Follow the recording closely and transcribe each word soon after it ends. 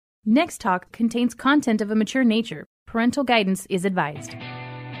Next Talk contains content of a mature nature. Parental guidance is advised.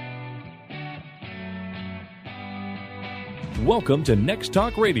 Welcome to Next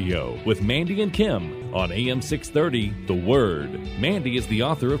Talk Radio with Mandy and Kim on AM 630, The Word. Mandy is the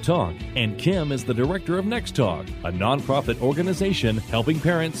author of Talk, and Kim is the director of Next Talk, a nonprofit organization helping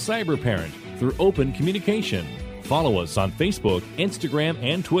parents cyberparent through open communication. Follow us on Facebook, Instagram,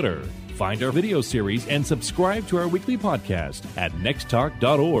 and Twitter. Find our video series and subscribe to our weekly podcast at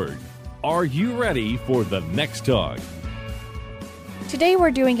nexttalk.org. Are you ready for the Next Talk? Today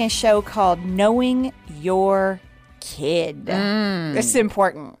we're doing a show called Knowing Your Kid. This is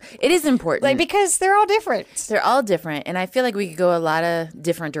important. It is important. Because they're all different. They're all different. And I feel like we could go a lot of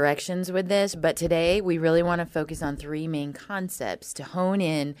different directions with this. But today we really want to focus on three main concepts to hone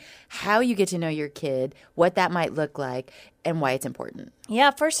in how you get to know your kid, what that might look like, and why it's important. Yeah,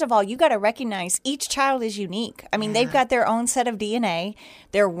 first of all, you got to recognize each child is unique. I mean, they've got their own set of DNA.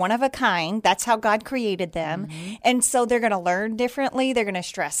 They're one of a kind. That's how God created them. And so they're going to learn differently. They're going to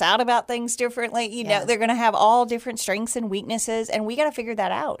stress out about things differently. You know, they're going to have all different strengths and weaknesses. And we got to figure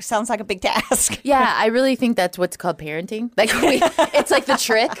that out. Sounds like a big task. Yeah, I really think that's what's called parenting. It's like the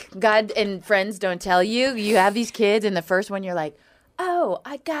trick. God and friends don't tell you. You have these kids, and the first one you're like, oh,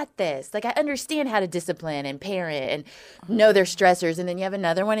 I got this. Like, I understand how to discipline and parent and know their stressors. And then you have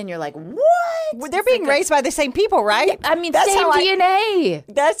another one and you're like, what? Well, they're being raised by the same people, right? Yeah, I mean, that's same DNA.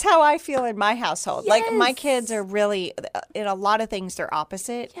 That's how I feel in my household. Yes. Like, my kids are really, in a lot of things, they're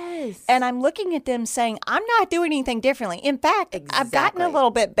opposite. Yes. And I'm looking at them saying, I'm not doing anything differently. In fact, I've gotten a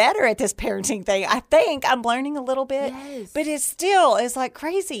little bit better at this parenting thing. I think I'm learning a little bit. Yes. But it still is like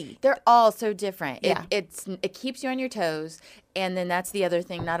crazy. They're all so different. Yeah. It keeps you on your toes. And then that's the other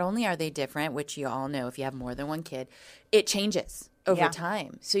thing. Not only are they different, which you all know if you have more than one kid, it changes over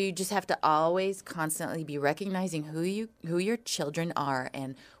time. So you just have to always constantly be recognizing who your children are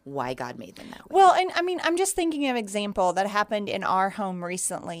and why God made them that way. Well, and I mean, I'm just thinking of an example that happened in our home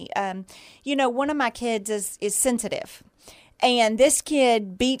recently. One of my kids is sensitive. And this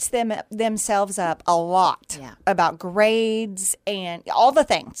kid beats themselves up a lot about grades and all the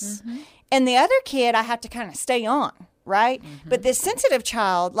things. And the other kid, I have to kind of stay on. Right? But this sensitive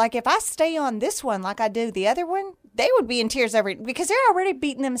child, like if I stay on this one like I do the other one, they would be in tears because they're already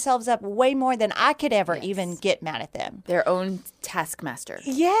beating themselves up way more than I could ever even get mad at them. Their own taskmaster.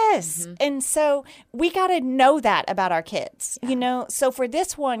 Yes. And so we got to know that about our kids, you know? So for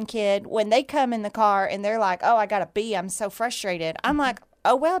this one kid, when they come in the car and they're like, oh, I got a B, I'm so frustrated. I'm like,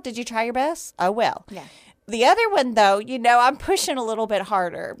 oh, well, did you try your best? Oh, well. Yeah. The other one, though, I'm pushing a little bit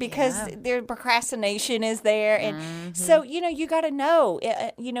harder because their procrastination is there. And so, you got to know,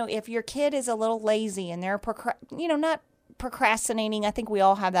 if your kid is a little lazy and they're, not procrastinating. I think we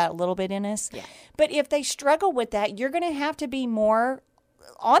all have that a little bit in us. Yeah. But if they struggle with that, you're going to have to be more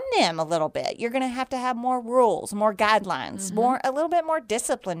on them a little bit. You're going to have more rules, more guidelines, a little bit more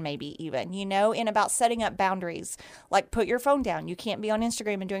discipline, maybe even, and about setting up boundaries, like put your phone down. You can't be on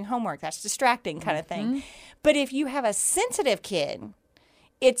Instagram and doing homework. That's distracting kind of thing. But if you have a sensitive kid,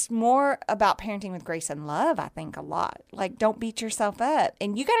 it's more about parenting with grace and love, I think, a lot. Like, don't beat yourself up.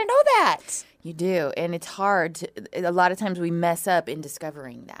 And you got to know that. You do. And it's hard. A lot of times we mess up in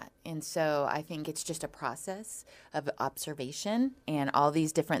discovering that. And so I think it's just a process of observation and all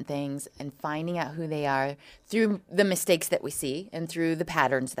these different things and finding out who they are through the mistakes that we see and through the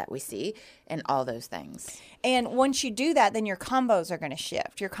patterns that we see and all those things. And once you do that, then your combos are going to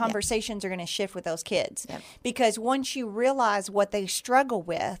shift. Your conversations are going to shift with those kids. Because once you realize what they struggle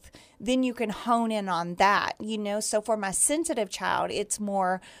with, then you can hone in on that, So for my sensitive child, it's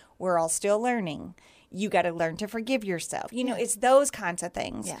more, we're all still learning. You got to learn to forgive yourself. It's those kinds of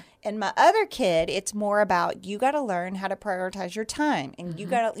things. Yeah. And my other kid, it's more about you got to learn how to prioritize your time. And you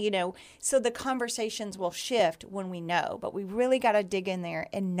got to, so the conversations will shift when we know. But we really got to dig in there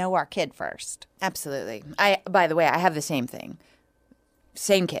and know our kid first. Absolutely. By the way, I have the same thing.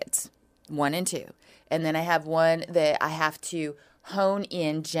 Same kids, 1 and 2. And then I have one that I have to hone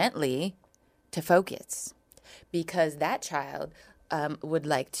in gently to focus. Because that child would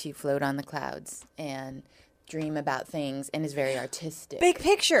like to float on the clouds and dream about things and is very artistic. Big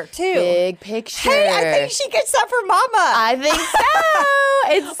picture, too. Big picture. Hey, I think she gets that from Mama. I think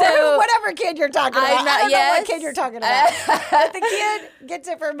so. It's so. Or whatever kid you're talking about. I don't know what kid you're talking about. But the kid gets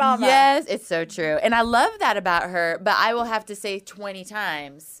it from Mama. Yes, it's so true. And I love that about her, but I will have to say 20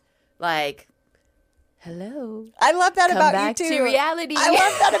 times, like, hello. I love that about back you too. To reality. I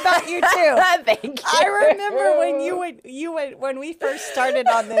love that about you too. Thank you. I remember when when we first started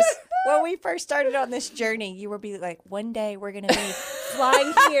on this when we first started on this journey, you would be like, one day we're going to be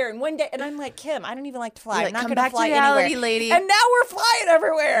flying here, and one day, and I'm like, Kim, I don't even like to fly. You're I'm like, not come going to back to fly reality, anywhere. lady. And now we're flying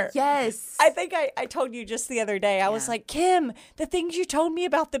everywhere. Yes. I think I told you just the other day, I was like, Kim, the things you told me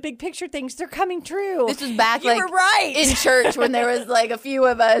about the big picture things, they're coming true. This was back you like were right. in church when there was like a few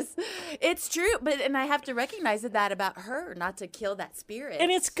of us. It's true, and I have to recognize that about her, not to kill that spirit.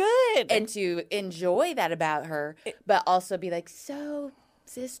 And it's good. And to enjoy that about her, but also be like, so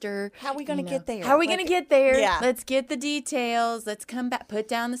sister, How are we gonna get there? How are we going to get there? Yeah. Let's get the details. Let's come back, put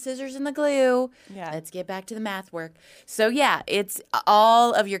down the scissors and the glue. Yeah. Let's get back to the math work. So yeah, it's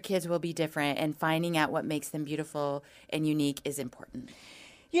all of your kids will be different, and finding out what makes them beautiful and unique is important.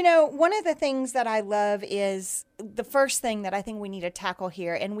 You know, one of the things that I love is the first thing that I think we need to tackle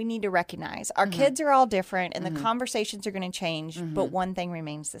here, and we need to recognize our kids are all different and the conversations are going to change, but one thing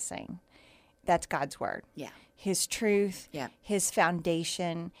remains the same. That's God's word. Yeah. His truth, Yeah. his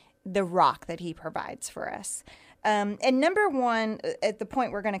foundation, the rock that he provides for us. And number one, at the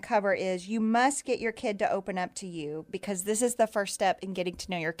point we're going to cover is you must get your kid to open up to you, because this is the first step in getting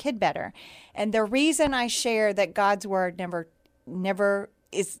to know your kid better. And the reason I share that God's word never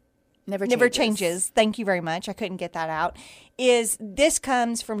changes. Thank you very much. I couldn't get that out. Is this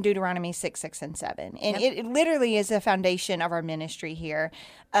comes from Deuteronomy 6, and 7. And it literally is the foundation of our ministry here.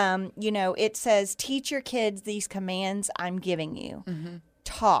 You know, it says, teach your kids these commands I'm giving you.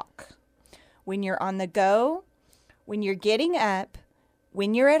 Talk. When you're on the go, when you're getting up,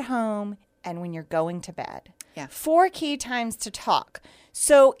 when you're at home, and when you're going to bed. Yeah. 4 key times to talk.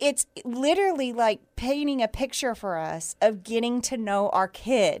 So it's literally like painting a picture for us of getting to know our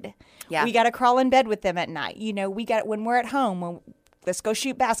kid. Yeah. We got to crawl in bed with them at night. You know, when we're at home, let's go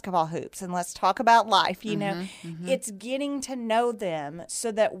shoot basketball hoops and let's talk about life. You know, it's getting to know them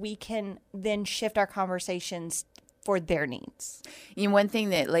so that we can then shift our conversations for their needs. You know, one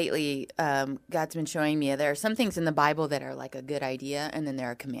thing that lately God's been showing me, there are some things in the Bible that are like a good idea, and then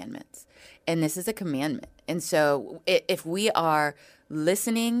there are commandments. And this is a commandment. And so if we are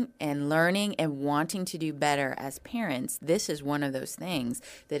listening and learning and wanting to do better as parents, this is one of those things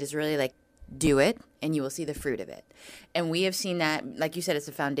that is really like, do it and you will see the fruit of it. And we have seen that, like you said, it's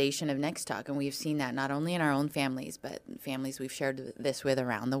the foundation of Next Talk. And we've seen that not only in our own families, but families we've shared this with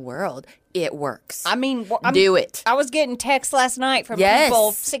around the world. It works. I mean, do it. I was getting texts last night from Yes. people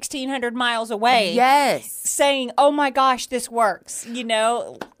 1,600 miles away. Yes. Saying, oh my gosh, this works. You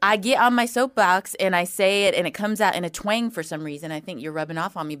know, I get on my soapbox and I say it and it comes out in a twang for some reason. I think you're rubbing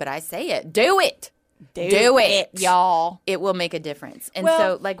off on me, but I say it. Do it. Do it, y'all. It will make a difference. And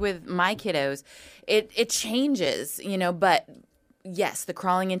Well- so, like with my kiddos, it changes, you know, but yes, the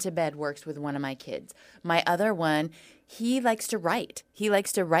crawling into bed works with one of my kids. My other one, he likes to write. He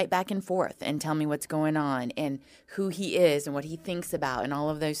likes to write back and forth and tell me what's going on and who he is and what he thinks about and all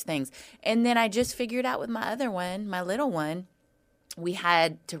of those things. And then I just figured out with my other one, my little one, we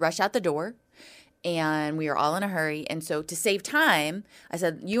had to rush out the door. And we were all in a hurry. And so to save time, I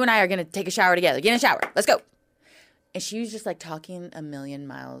said, you and I are going to take a shower together. Get in a shower. Let's go. And she was just like talking a million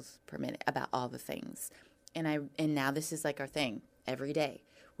miles per minute about all the things. And now this is like our thing every day.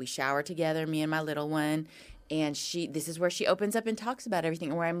 We shower together, me and my little one. And this is where she opens up and talks about everything,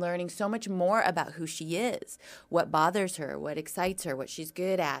 and where I'm learning so much more about who she is, what bothers her, what excites her, what she's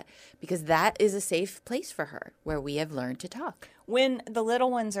good at, because that is a safe place for her where we have learned to talk. When the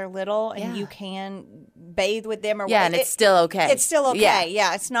little ones are little and Yeah. you can bathe with them or Yeah, and it's still okay. It's still okay. Yeah.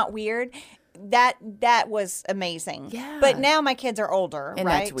 Yeah, it's not weird. That was amazing. Yeah. But now my kids are older, And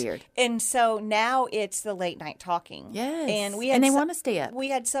right? that's weird. And so now it's the late night talking. Yes. And And they wanna stay up. We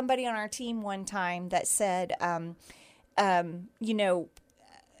had somebody on our team one time that said, you know,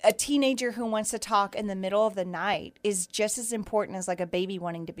 a teenager who wants to talk in the middle of the night is just as important as like a baby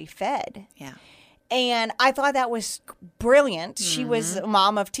wanting to be fed. Yeah. And I thought that was brilliant. She was a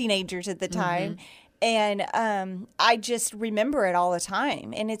mom of teenagers at the time. And I just remember it all the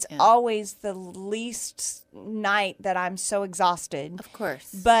time. And it's always the least night that I'm so exhausted. Of course.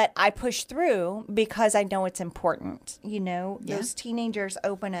 But I push through because I know it's important. You know, those teenagers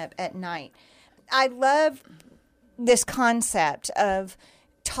open up at night. I love this concept of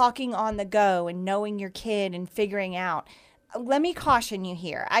talking on the go and knowing your kid and figuring out. Let me caution you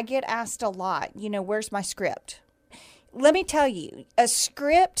here. I get asked a lot, you know, where's my script? Let me tell you, a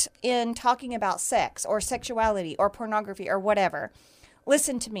script in talking about sex or sexuality or pornography or whatever,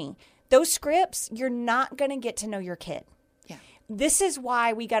 listen to me. Those scripts, you're not going to get to know your kid. Yeah. This is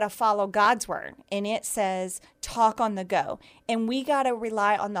why we got to follow God's word. And it says, talk on the go. And we got to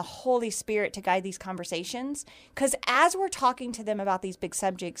rely on the Holy Spirit to guide these conversations. Because as we're talking to them about these big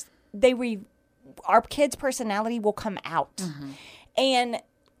subjects, our kids' personality will come out. And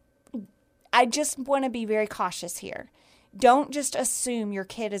I just want to be very cautious here. Don't just assume your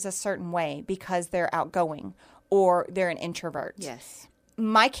kid is a certain way because they're outgoing or they're an introvert. Yes.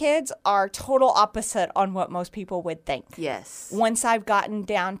 My kids are total opposite on what most people would think. Yes. Once I've gotten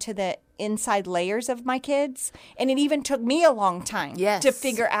down to the inside layers of my kids, and it even took me a long time to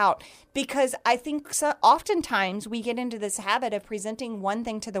figure out, because I think oftentimes we get into this habit of presenting one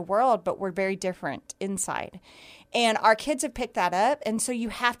thing to the world, but we're very different inside. And our kids have picked that up, and so you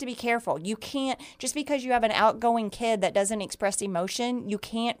have to be careful. You can't, just because you have an outgoing kid that doesn't express emotion, you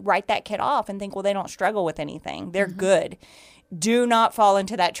can't write that kid off and think, well, they don't struggle with anything. They're good. Do not fall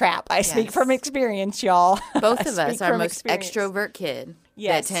into that trap. I speak from experience, y'all. Both of us, our most extrovert kid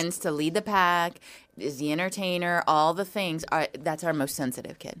that tends to lead the pack, is the entertainer, all the things. That's our most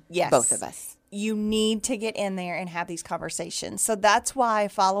sensitive kid. Yes. Both of us. You need to get in there and have these conversations. So that's why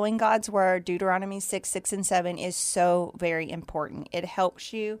following God's word, Deuteronomy 6 and 7, is so very important. It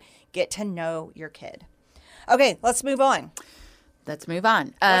helps you get to know your kid. Okay, let's move on. Let's move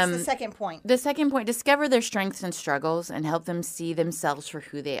on. What's the second point? The second point, discover their strengths and struggles and help them see themselves for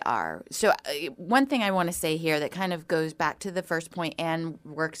who they are. So one thing I want to say here that kind of goes back to the first point and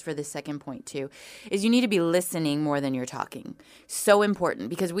works for the second point too, is you need to be listening more than you're talking. So important,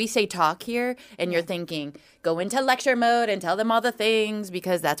 because we say talk here and you're thinking go into lecture mode and tell them all the things,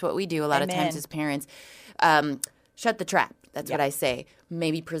 because that's what we do a lot of times as parents. Shut the trap. That's what I say.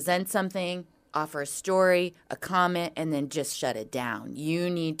 Maybe present something, offer a story, a comment, and then just shut it down. You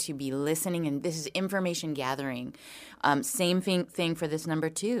need to be listening, and this is information gathering. Same thing for this number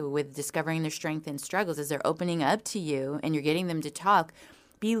 2 with discovering their strengths and struggles. As they're opening up to you and you're getting them to talk,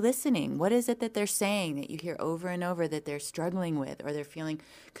 be listening. What is it that they're saying that you hear over and over that they're struggling with or they're feeling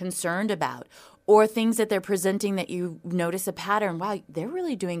concerned about? Or things that they're presenting that you notice a pattern. Wow, they're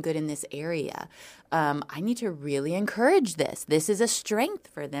really doing good in this area. I need to really encourage this. This is a strength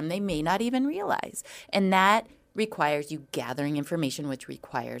for them they may not even realize. And that requires you gathering information, which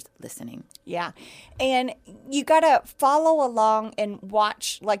requires listening. Yeah. And you got to follow along and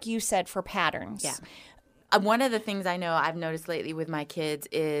watch, like you said, for patterns. Yeah. One of the things I know I've noticed lately with my kids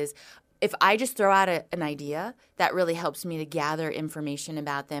is if I just throw out an idea, that really helps me to gather information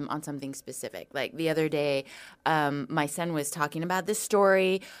about them on something specific. Like the other day, my son was talking about this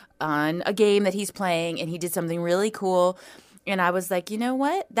story on a game that he's playing, and he did something really cool. And I was like, you know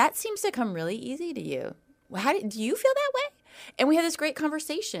what? That seems to come really easy to you. Do you feel that way? And we had this great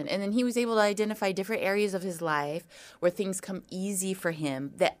conversation. And then he was able to identify different areas of his life where things come easy for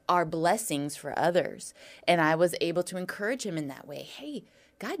him that are blessings for others. And I was able to encourage him in that way. Hey,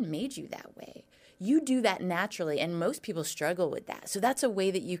 God made you that way. You do that naturally, and most people struggle with that. So that's a way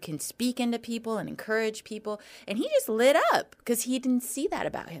that you can speak into people and encourage people. And he just lit up because he didn't see that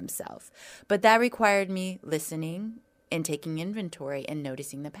about himself. But that required me listening and taking inventory and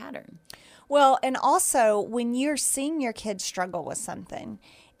noticing the pattern. Well, and also when you're seeing your kids struggle with something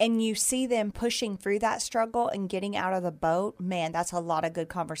and you see them pushing through that struggle and getting out of the boat, man, that's a lot of good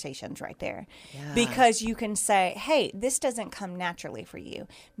conversations right there. Yeah. Because you can say, hey, this doesn't come naturally for you.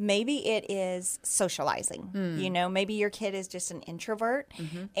 Maybe it is socializing. You know, maybe your kid is just an introvert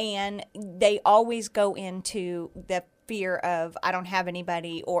and they always go into the fear of I don't have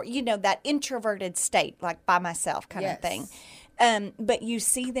anybody, or, you know, that introverted state, like by myself kind of thing. But you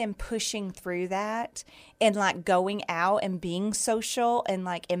see them pushing through that and like going out and being social and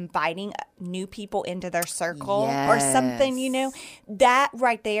like inviting new people into their circle or something, you know, that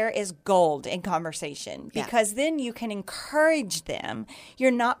right there is gold in conversation, because then you can encourage them.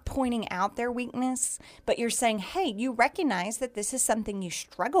 You're not pointing out their weakness, but you're saying, hey, you recognize that this is something you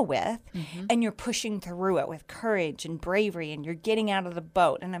struggle with and you're pushing through it with courage and bravery and you're getting out of the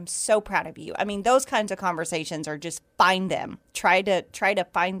boat. And I'm so proud of you. I mean, those kinds of conversations are just find them. Try to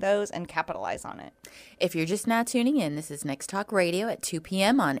find those and capitalize on it. If you're just now tuning in, this is Next Talk Radio at 2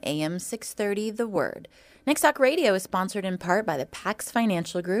 p.m. on AM 630, The Word. Next Talk Radio is sponsored in part by the Pax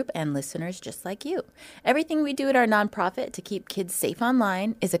Financial Group and listeners just like you. Everything we do at our nonprofit to keep kids safe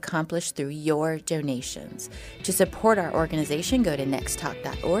online is accomplished through your donations. To support our organization, go to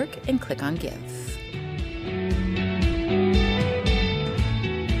nexttalk.org and click on Give.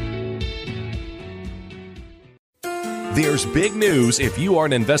 There's big news if you are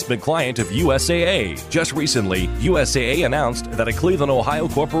an investment client of USAA. Just recently, USAA announced that a Cleveland, Ohio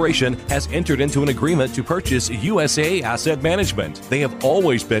corporation has entered into an agreement to purchase USAA Asset Management. They have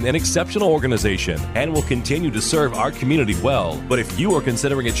always been an exceptional organization and will continue to serve our community well. But if you are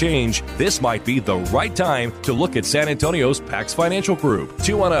considering a change, this might be the right time to look at San Antonio's Pax Financial Group.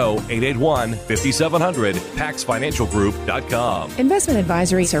 210-881-5700, paxfinancialgroup.com. Investment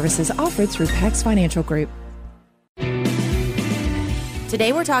advisory services offered through Pax Financial Group.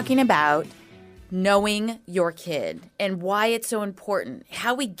 Today we're talking about knowing your kid and why it's so important,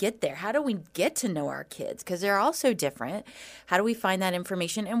 how we get there. How do we get to know our kids? Because they're all so different. How do we find that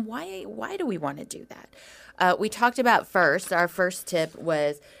information, and why do we want to do that? We talked about our first tip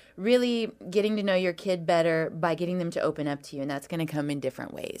was really getting to know your kid better by getting them to open up to you, and that's going to come in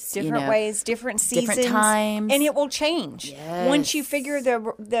different ways. Different ways, different seasons. Different times. And it will change. Yes. Once you figure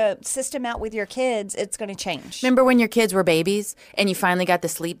the system out with your kids, it's going to change. Remember when your kids were babies and you finally got the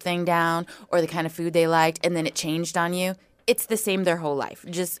sleep thing down or the kind of food they liked, and then it changed on you? It's the same their whole life.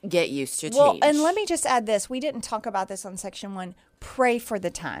 Just get used to change. Well, and let me just add this. We didn't talk about this on section 1. Pray for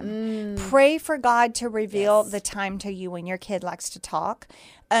the time. Pray for God to reveal the time to you when your kid likes to talk.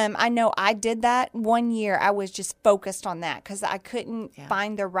 I know I did that one year. I was just focused on that because I couldn't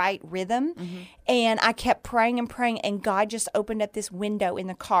find the right rhythm. And I kept praying and praying. And God just opened up this window in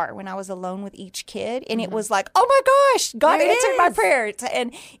the car when I was alone with each kid. And it was like, oh my gosh, God answered my prayers.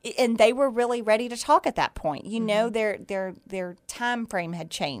 And they were really ready to talk at that point. You know, their time frame had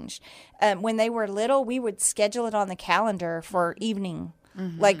changed. When they were little, we would schedule it on the calendar for evening.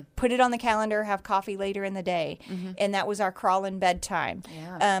 Like put it on the calendar, have coffee later in the day. And that was our crawl in bedtime.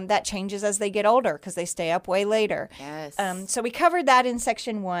 That changes as they get older because they stay up way later. So we covered that in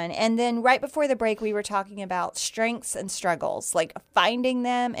section 1. And then right before the break, we were talking about strengths and struggles, like finding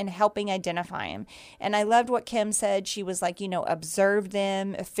them and helping identify them. And I loved what Kim said. She was like, observe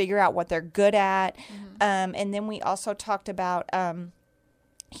them, figure out what they're good at. And then we also talked about,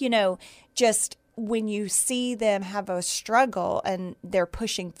 just when you see them have a struggle and they're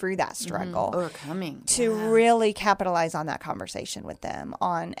pushing through that struggle, overcoming, to really capitalize on that conversation with them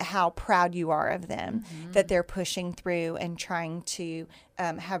on how proud you are of them, that they're pushing through and trying to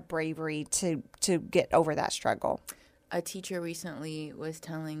have bravery to get over that struggle. A teacher recently was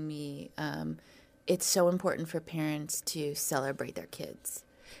telling me it's so important for parents to celebrate their kids.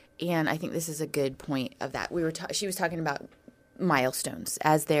 And I think this is a good point of that. She was talking about milestones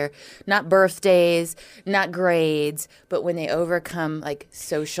as they're not birthdays, not grades, but when they overcome like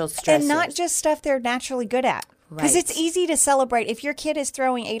social stressors. And not just stuff they're naturally good at. Because it's easy to celebrate. If your kid is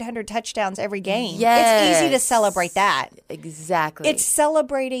throwing 800 touchdowns every game, it's easy to celebrate that. Exactly. It's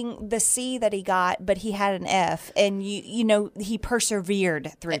celebrating the C that he got, but he had an F, and he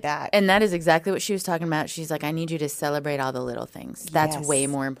persevered through that. And that is exactly what she was talking about. She's like, I need you to celebrate all the little things. That's way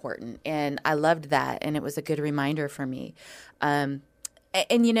more important. And I loved that, and it was a good reminder for me. And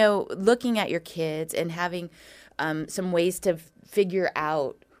looking at your kids and having some ways to figure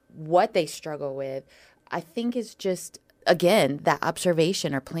out what they struggle with, I think is just, again, that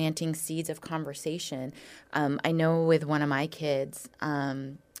observation or planting seeds of conversation. I know with one of my kids,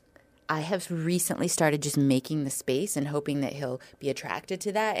 I have recently started just making the space and hoping that he'll be attracted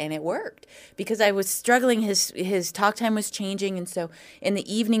to that, and it worked because I was struggling. His talk time was changing, and so in the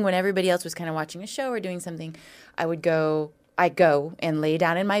evening when everybody else was kind of watching a show or doing something, I go and lay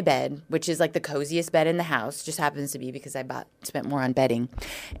down in my bed, which is like the coziest bed in the house. Just happens to be because I spent more on bedding,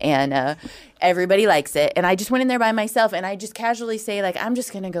 and everybody likes it. And I just went in there by myself, and I just casually say, like, I'm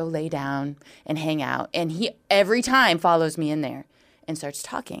just going to go lay down and hang out. And he every time follows me in there and starts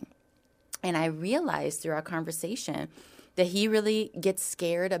talking. And I realized through our conversation that he really gets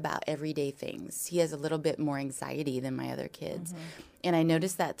scared about everyday things. He has a little bit more anxiety than my other kids. And I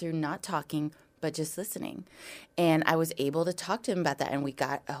noticed that through not talking, but just listening. And I was able to talk to him about that. And we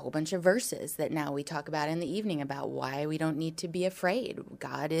got a whole bunch of verses that now we talk about in the evening about why we don't need to be afraid.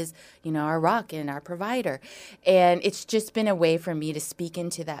 God is, our rock and our provider. And it's just been a way for me to speak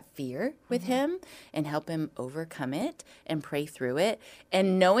into that fear with him and help him overcome it and pray through it.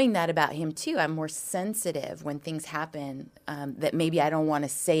 And knowing that about him too, I'm more sensitive when things happen that maybe I don't want to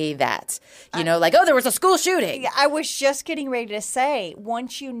say that, like, oh, there was a school shooting. I was just getting ready to say,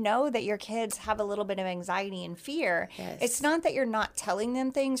 once you know that your kids have a little bit of anxiety and fear, it's not that you're not telling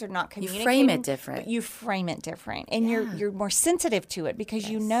them things or not communicating. You frame it different. But you frame it different. And you're more sensitive to it because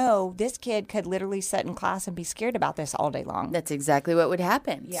you know this kid could literally sit in class and be scared about this all day long. That's exactly what would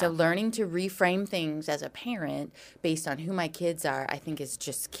happen. Yeah. So learning to reframe things as a parent based on who my kids are, I think is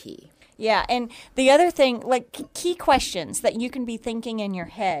just key. Yeah, and the other thing, like key questions that you can be thinking in your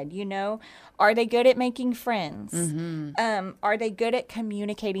head, are they good at making friends? Are they good at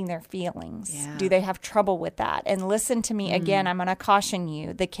communicating their feelings? Yeah. Do they have trouble with that? And listen to me again, I'm going to caution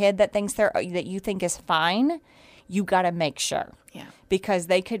you. The kid that you think is fine, you got to make sure. Yeah. Because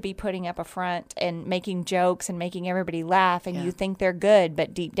they could be putting up a front and making jokes and making everybody laugh, and you think they're good,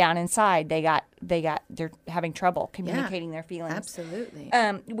 but deep down inside they're having trouble communicating their feelings. Absolutely.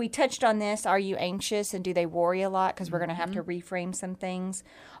 We touched on this. Are you anxious and do they worry a lot? Because we're going to have to reframe some things.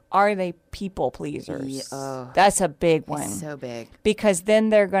 Are they people pleasers? That's a big one. It's so big. Because then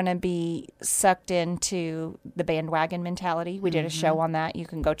they're going to be sucked into the bandwagon mentality. We did a show on that. You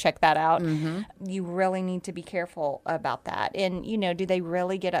can go check that out. You really need to be careful about that. And, do they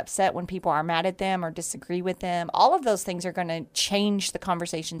really get upset when people are mad at them or disagree with them? All of those things are going to change the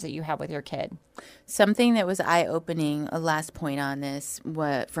conversations that you have with your kid. Something that was eye-opening, a last point on this,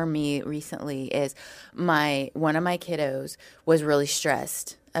 for me recently is one of my kiddos was really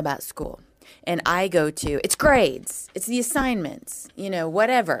stressed about school. And I go to, it's grades, it's the assignments,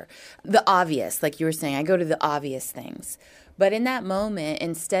 whatever. The obvious, like you were saying, I go to the obvious things. But in that moment,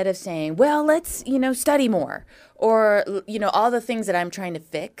 instead of saying, well, let's, study more, or, all the things that I'm trying to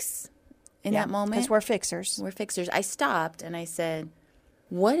fix in that moment. Because we're fixers. We're fixers. I stopped and I said,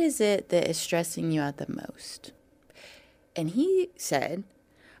 what is it that is stressing you out the most? And he said,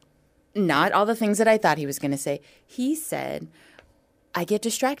 not all the things that I thought he was going to say. He said, I get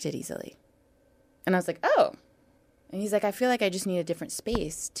distracted easily. And I was like, oh. And he's like, I feel like I just need a different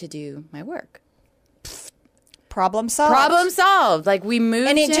space to do my work. Problem solved. Problem solved. Like we moved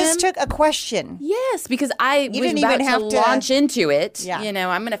And it him. just took a question. Yes, because I was didn't about even have to to launch into it. Yeah.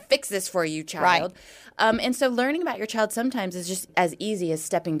 I'm going to fix this for you, child. Right. And so learning about your child sometimes is just as easy as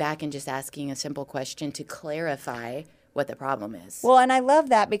stepping back and just asking a simple question to clarify what the problem is. Well, and I love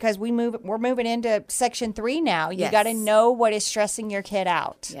that because we're moving into section 3 now. You Yes. got to know what is stressing your kid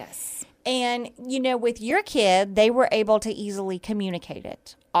out. Yes. And, with your kid, they were able to easily communicate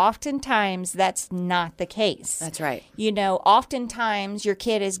it. Oftentimes, that's not the case. That's right. Oftentimes your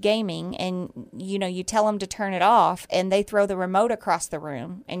kid is gaming and, you tell them to turn it off and they throw the remote across the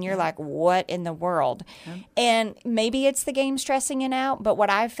room and you're like, what in the world? Yeah. And maybe it's the game stressing it out, but what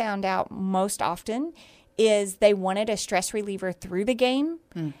I've found out most often is they wanted a stress reliever through the game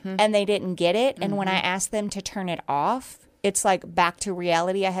and they didn't get it. And when I asked them to turn it off, it's like back to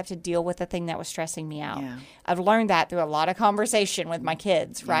reality. I have to deal with the thing that was stressing me out. Yeah. I've learned that through a lot of conversation with my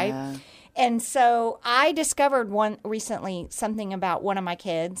kids, right? Yeah. And so I discovered recently something about one of my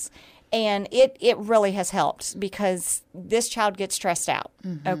kids, and it really has helped because this child gets stressed out,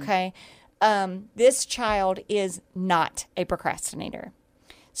 okay? This child is not a procrastinator.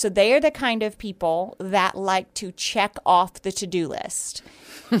 So they are the kind of people that like to check off the to-do list.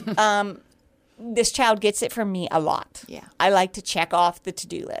 This child gets it from me a lot. Yeah, I like to check off the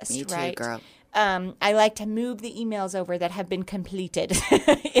to-do list. Me too, right? girl. I like to move the emails over that have been completed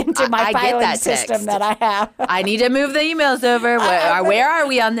into my filing system that I have. I need to move the emails over. Where are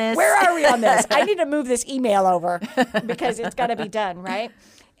we on this? Where are we on this? I need to move this email over because it's got to be done, right?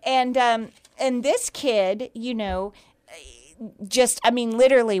 And this kid, literally,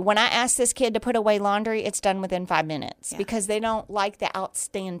 when I ask this kid to put away laundry, it's done within 5 minutes because they don't like the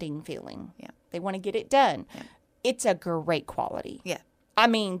outstanding feeling. Yeah. They want to get it done. Yeah. It's a great quality. Yeah.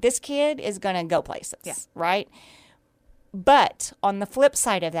 This kid is going to go places, right? But on the flip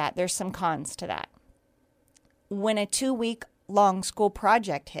side of that, there's some cons to that. When a 2-week-long school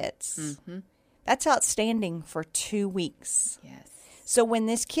project hits, that's outstanding for 2 weeks. Yes. So when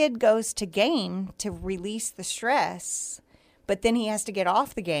this kid goes to game to release the stress, but then he has to get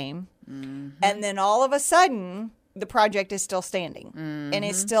off the game, and then all of a sudden the project is still standing, and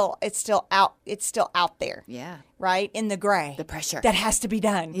it's still out there. Yeah, right in the gray. The pressure that has to be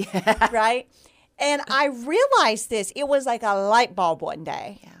done. Yeah, right. And I realized this. It was like a light bulb one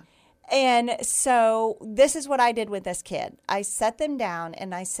day. Yeah. And so this is what I did with this kid. I set them down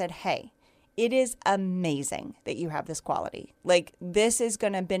and I said, "Hey, it is amazing that you have this quality. Like, this is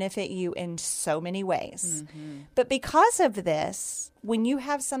going to benefit you in so many ways. But because of this, when you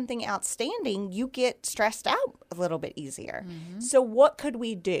have something outstanding, you get stressed out a little bit easier. So what could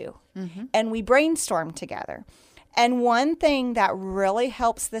we do?" And we brainstormed together. And one thing that really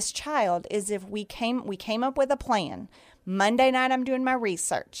helps this child is if we came up with a plan. Monday night, I'm doing my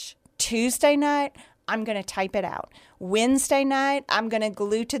research. Tuesday night, I'm going to type it out. Wednesday night, I'm going to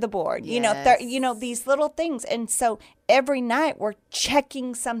glue to the board. Yes. These little things. And so every night we're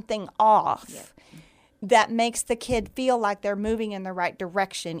checking something off that makes the kid feel like they're moving in the right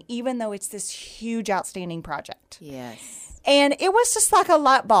direction, even though it's this huge, outstanding project. Yes. And it was just like a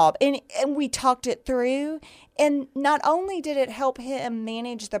light bulb. And we talked it through. And not only did it help him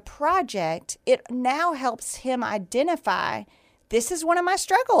manage the project, it now helps him identify, this is one of my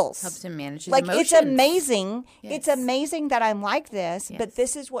struggles. Helps him manage his It's emotions. amazing. Yes. It's amazing that I'm like this, but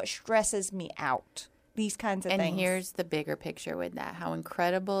this is what stresses me out. these kinds of And things. here's the bigger picture with that. How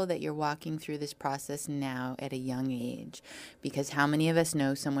incredible that you're walking through this process now at a young age. Because how many of us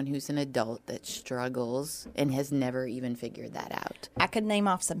know someone who's an adult that struggles and has never even figured that out? I could name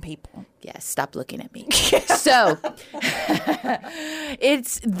off some people. Yes, stop looking at me. So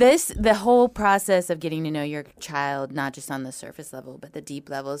it's the whole process of getting to know your child, not just on the surface level, but the deep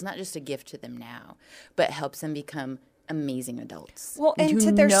level, is not just a gift to them now, but helps them become amazing adults. Well, and who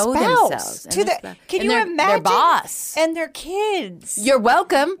to their know spouse. themselves and To their their, spouse. can And you their imagine? boss. And their kids. You're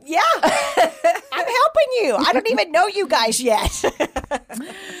welcome. Yeah. I'm helping you. I don't even know you guys yet.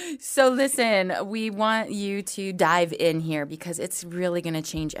 So listen, we want you to dive in here because it's really going to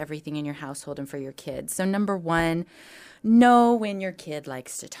change everything in your household and for your kids. So number one, know when your kid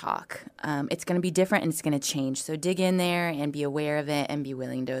likes to talk. It's going to be different and it's going to change. So dig in there and be aware of it and be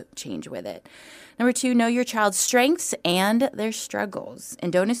willing to change with it. Number two, know your child's strengths and their struggles.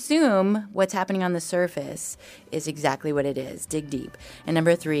 And don't assume what's happening on the surface is exactly what it is. Dig deep. And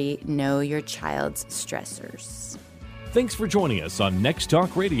number three, know your child's stressors. Thanks for joining us on Next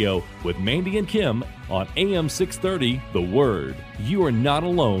Talk Radio with Mandy and Kim on AM 630, The Word. You are not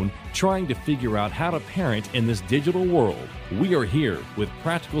alone trying to figure out how to parent in this digital world. We are here with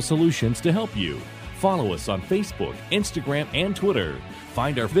practical solutions to help you. Follow us on Facebook, Instagram, and Twitter.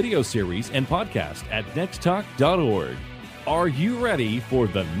 Find our video series and podcast at nexttalk.org. Are you ready for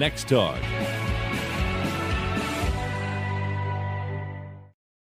the next talk?